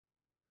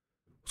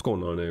What's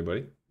going on,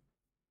 everybody?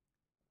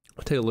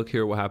 I'll take a look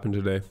here at what happened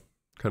today,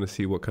 kind of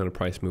see what kind of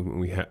price movement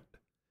we had,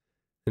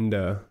 and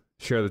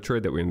share the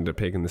trade that we ended up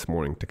taking this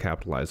morning to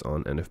capitalize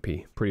on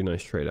NFP. Pretty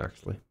nice trade,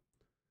 actually.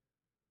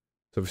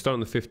 So if we start on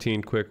the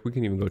 15 quick, we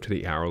can even go to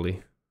the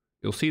hourly.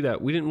 You'll see that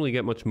we didn't really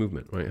get much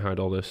movement, right? Hide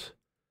all this.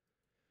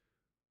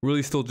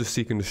 Really still just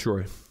seek and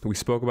destroy. We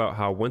spoke about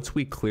how once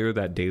we clear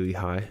that daily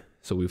high,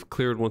 so we've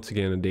cleared once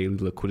again a daily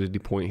liquidity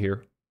point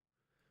here,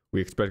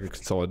 we expect a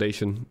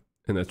consolidation,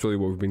 and that's really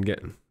what we've been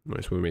getting.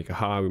 Right? So we make a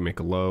high, we make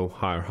a low,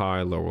 higher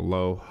high, lower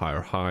low,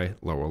 higher high,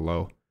 lower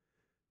low.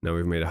 Now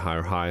we've made a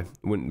higher high.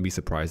 Wouldn't be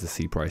surprised to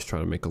see price try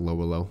to make a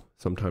lower low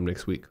sometime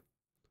next week.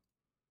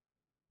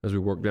 As we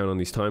work down on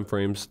these time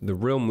frames, the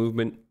real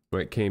movement,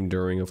 right, came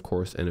during, of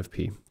course,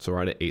 NFP. So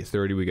right at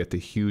 8:30, we get the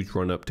huge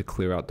run up to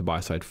clear out the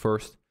buy side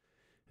first,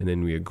 and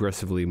then we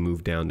aggressively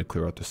move down to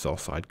clear out the sell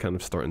side, kind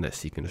of starting that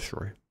seek and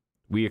destroy.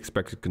 We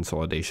expected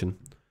consolidation.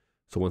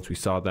 So once we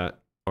saw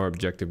that, our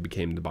objective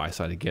became the buy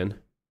side again,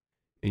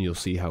 and you'll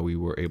see how we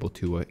were able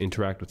to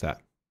interact with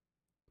that.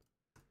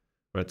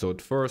 Right, so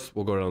at first,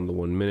 we'll go down to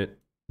 1 minute.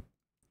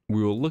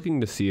 We were looking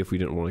to see if we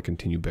didn't want to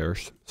continue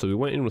bearish. So we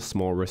went in with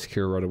small risk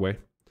here right away.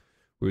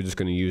 We were just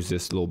going to use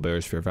this little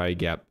bearish fair value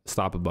gap,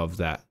 stop above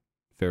that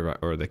fair value,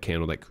 or the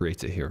candle that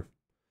creates it here.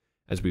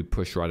 As we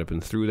push right up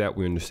and through that,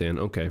 we understand,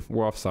 okay,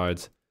 we're off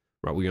sides,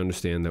 right? We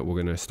understand that we're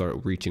going to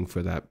start reaching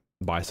for that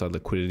buy side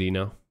liquidity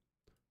now.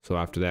 So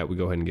after that, we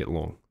go ahead and get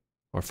long.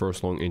 Our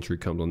first long entry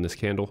comes on this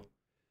candle.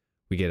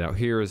 We get out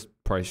here as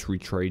price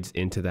retrades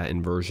into that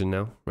inversion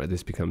now, right?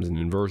 This becomes an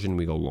inversion,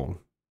 we go long.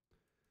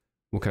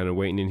 We're kind of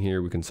waiting in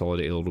here, we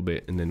consolidate a little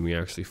bit, and then we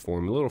actually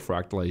form a little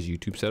fractalized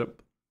YouTube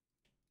setup.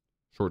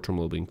 Short-term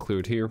level being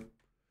cleared here.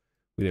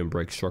 We then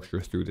break structure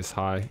through this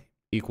high,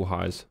 equal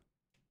highs.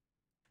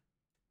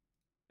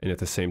 And at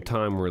the same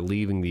time, we're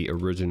leaving the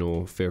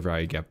original fair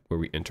value gap where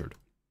we entered.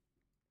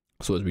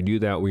 So as we do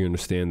that, we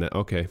understand that,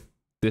 okay,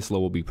 this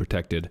low will be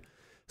protected.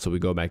 So we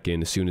go back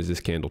in as soon as this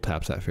candle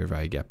taps that fair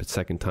value gap. It's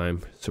second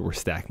time, so we're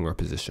stacking our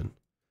position,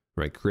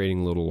 right? Creating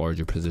a little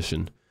larger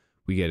position.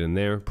 We get in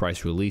there,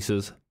 price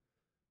releases,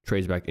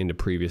 trades back into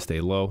previous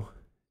day low,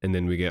 and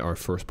then we get our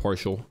first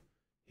partial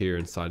here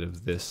inside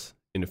of this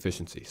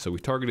inefficiency. So we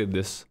targeted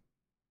this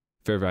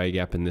fair value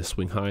gap in this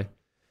swing high,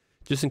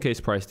 just in case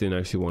price didn't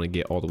actually want to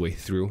get all the way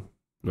through,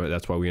 right?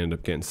 That's why we ended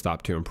up getting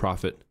stopped here in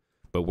profit,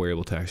 but we're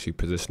able to actually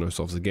position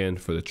ourselves again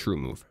for the true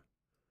move.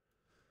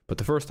 But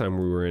the first time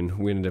we were in,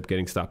 we ended up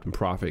getting stopped in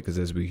profit because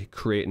as we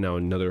create now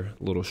another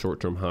little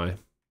short-term high,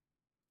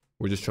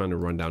 we're just trying to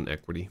run down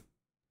equity.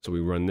 So we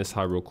run this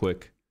high real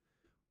quick.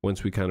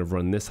 Once we kind of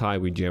run this high,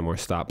 we jam our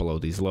stop below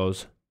these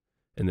lows.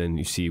 And then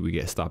you see we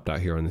get stopped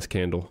out here on this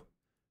candle.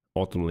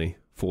 Ultimately,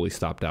 fully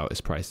stopped out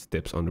as price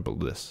dips under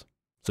below this.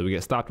 So we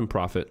get stopped in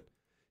profit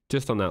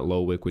just on that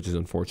low wick, which is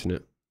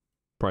unfortunate.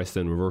 Price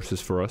then reverses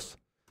for us.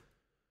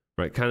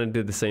 Right, kind of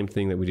did the same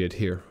thing that we did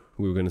here.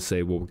 We were going to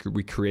say, well,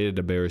 we created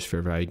a bearish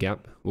fair value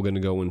gap. We're going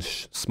to go in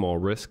small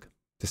risk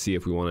to see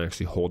if we want to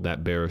actually hold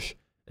that bearish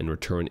and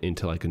return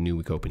into like a new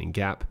week opening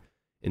gap.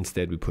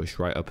 Instead, we push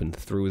right up and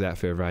through that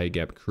fair value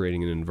gap,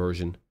 creating an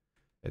inversion.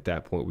 At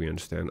that point, we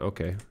understand,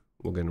 okay,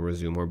 we're going to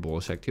resume our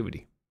bullish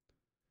activity.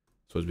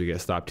 So as we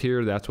get stopped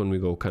here, that's when we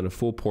go kind of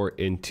full port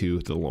into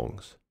the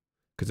longs.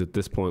 Because at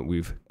this point,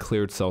 we've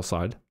cleared sell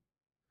side.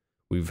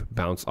 We've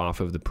bounced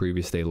off of the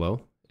previous day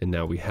low. And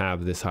now we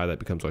have this high that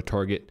becomes our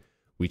target.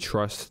 We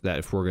trust that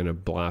if we're going to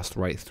blast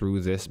right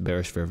through this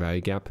bearish fair value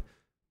gap,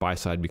 buy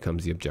side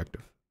becomes the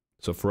objective.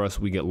 So for us,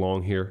 we get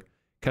long here,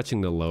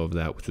 catching the low of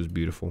that, which was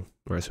beautiful.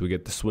 All right, so we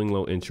get the swing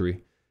low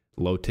entry,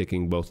 low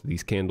ticking both of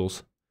these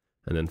candles.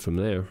 And then from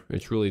there,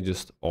 it's really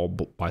just all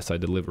buy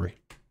side delivery.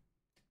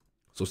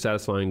 So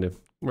satisfying to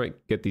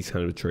get these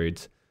kind of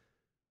trades.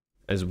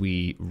 As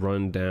we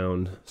run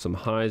down some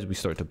highs, we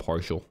start to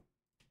partial.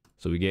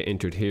 So we get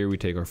entered here. We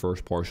take our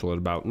first partial at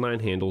about 9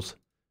 handles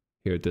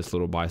here at this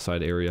little buy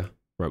side area.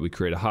 Right, we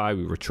create a high,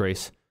 we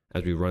retrace.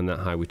 As we run that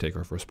high, we take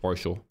our first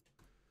partial.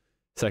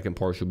 Second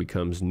partial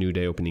becomes new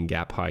day opening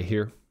gap high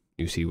here.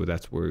 You see where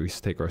that's where we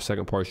take our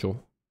second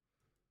partial.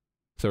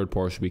 Third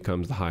partial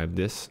becomes the high of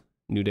this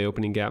new day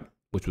opening gap,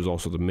 which was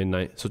also the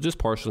midnight. So just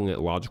partialing at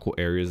logical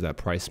areas that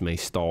price may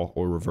stall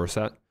or reverse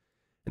at.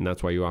 And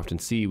that's why you often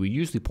see we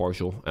usually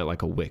partial at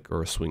like a wick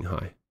or a swing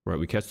high, right?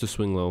 We catch the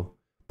swing low,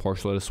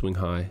 partial at a swing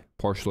high,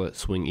 partial at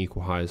swing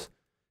equal highs.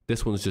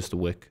 This one's just a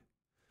wick.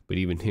 But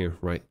even here,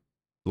 right?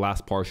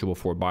 Last partial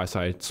before buy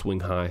side,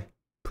 swing high,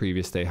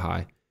 previous day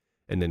high.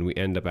 And then we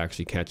end up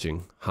actually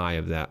catching high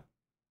of that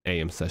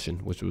AM session,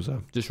 which was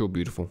just real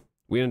beautiful.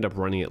 We ended up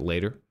running it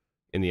later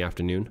in the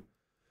afternoon,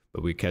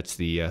 but we catch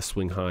the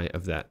swing high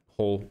of that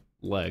whole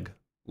leg,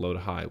 low to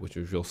high, which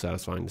was real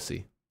satisfying to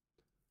see.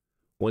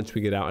 Once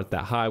we get out at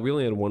that high, we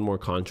only had one more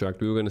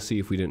contract. We were going to see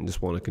if we didn't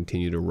just want to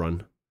continue to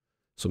run.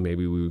 So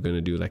maybe we were going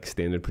to do like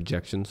standard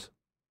projections.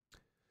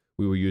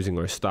 We were using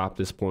our stop.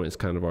 This point is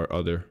kind of our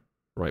other,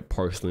 right,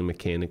 partially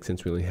mechanic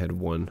since we only had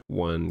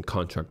one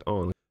contract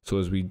on. So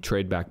as we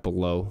trade back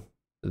below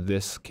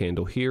this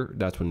candle here,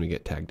 that's when we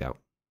get tagged out.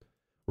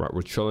 Right,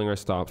 we're trailing our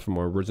stops from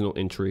our original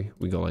entry.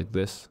 We go like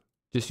this,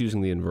 just using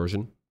the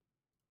inversion.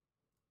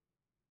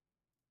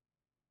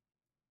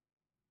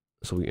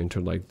 So we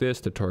entered like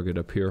this to target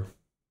up here,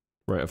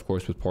 right? Of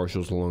course, with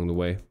partials along the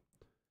way.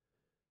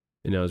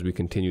 And now as we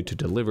continue to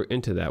deliver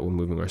into that, we're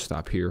moving our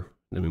stop here,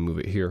 then we move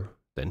it here,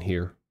 then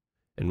here.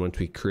 And once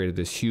we created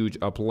this huge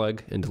up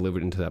leg and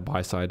delivered into that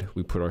buy side,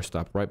 we put our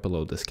stop right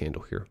below this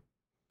candle here.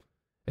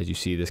 As you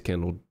see, this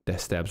candle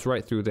stabs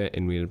right through that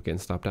and we end up getting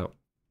stopped out.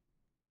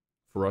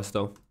 For us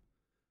though,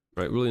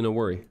 right, really no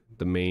worry.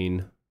 The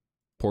main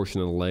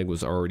portion of the leg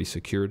was already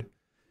secured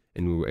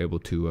and we were able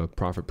to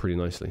profit pretty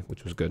nicely,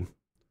 which was good.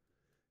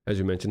 As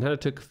you mentioned, had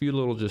to take a few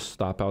little just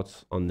stop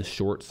outs on the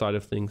short side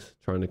of things,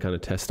 trying to kind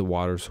of test the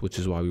waters, which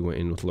is why we went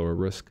in with lower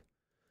risk.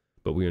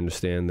 But we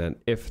understand that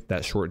if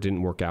that short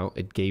didn't work out,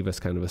 it gave us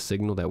kind of a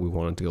signal that we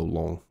wanted to go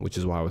long, which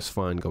is why I was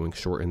fine going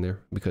short in there,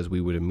 because we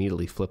would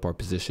immediately flip our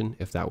position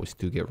if that was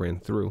to get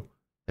ran through,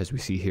 as we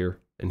see here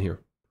and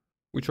here.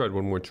 We tried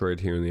one more trade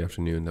here in the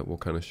afternoon that we'll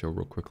kind of show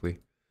real quickly.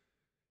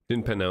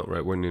 Didn't pan out,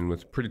 right? Went in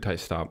with a pretty tight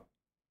stop.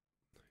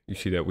 You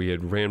see that we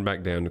had ran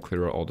back down to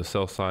clear out all the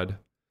sell side.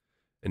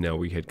 And now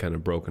we had kind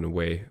of broken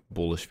away,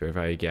 bullish fair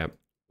value gap.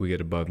 We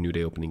get above new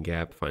day opening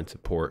gap, find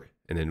support.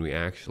 And then we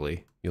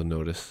actually, you'll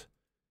notice,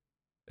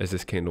 as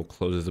this candle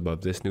closes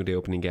above this new day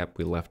opening gap,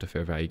 we left a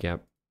fair value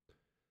gap.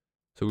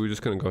 So we were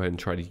just going to go ahead and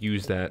try to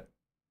use that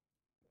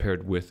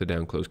paired with the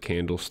down close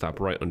candle, stop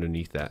right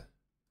underneath that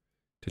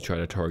to try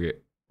to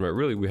target. Right,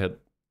 really we had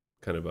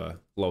kind of a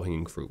low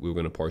hanging fruit. We were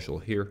going to partial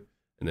here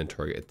and then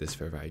target at this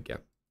fair value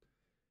gap.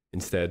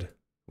 Instead,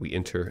 we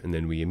enter and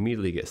then we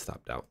immediately get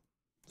stopped out.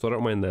 So I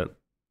don't mind that.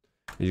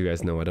 As you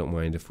guys know, I don't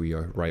mind if we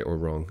are right or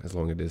wrong, as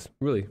long as it is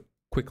really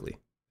quickly.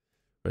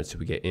 Right, so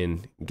we get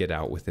in, get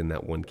out within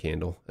that one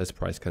candle as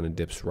price kind of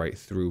dips right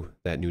through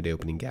that new day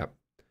opening gap.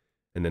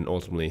 And then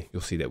ultimately,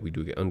 you'll see that we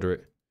do get under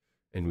it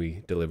and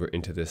we deliver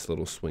into this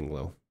little swing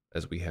low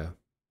as we have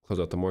close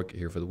out the market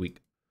here for the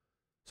week.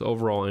 So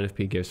overall,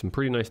 NFP gave some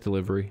pretty nice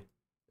delivery.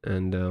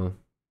 And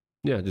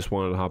yeah, just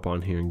wanted to hop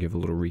on here and give a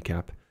little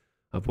recap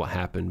of what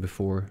happened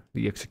before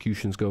the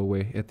executions go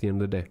away at the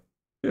end of the day.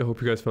 Yeah, I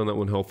hope you guys found that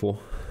one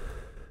helpful.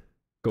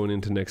 Going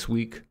into next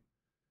week,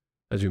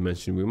 as we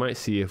mentioned, we might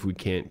see if we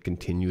can't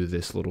continue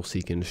this little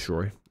seek and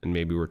destroy and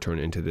maybe return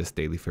into this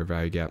daily fair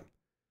value gap.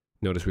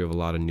 Notice we have a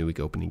lot of new week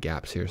opening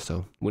gaps here,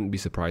 so wouldn't be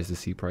surprised to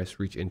see price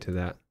reach into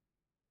that.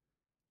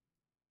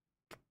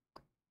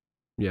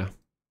 Yeah,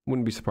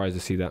 wouldn't be surprised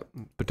to see that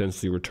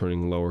potentially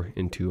returning lower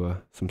into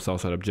some sell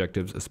side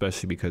objectives,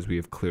 especially because we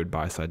have cleared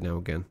buy side now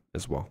again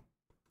as well.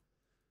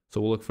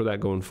 So we'll look for that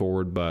going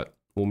forward, but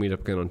we'll meet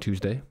up again on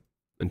Tuesday.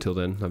 Until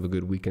then, have a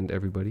good weekend,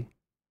 everybody.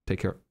 Take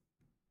care.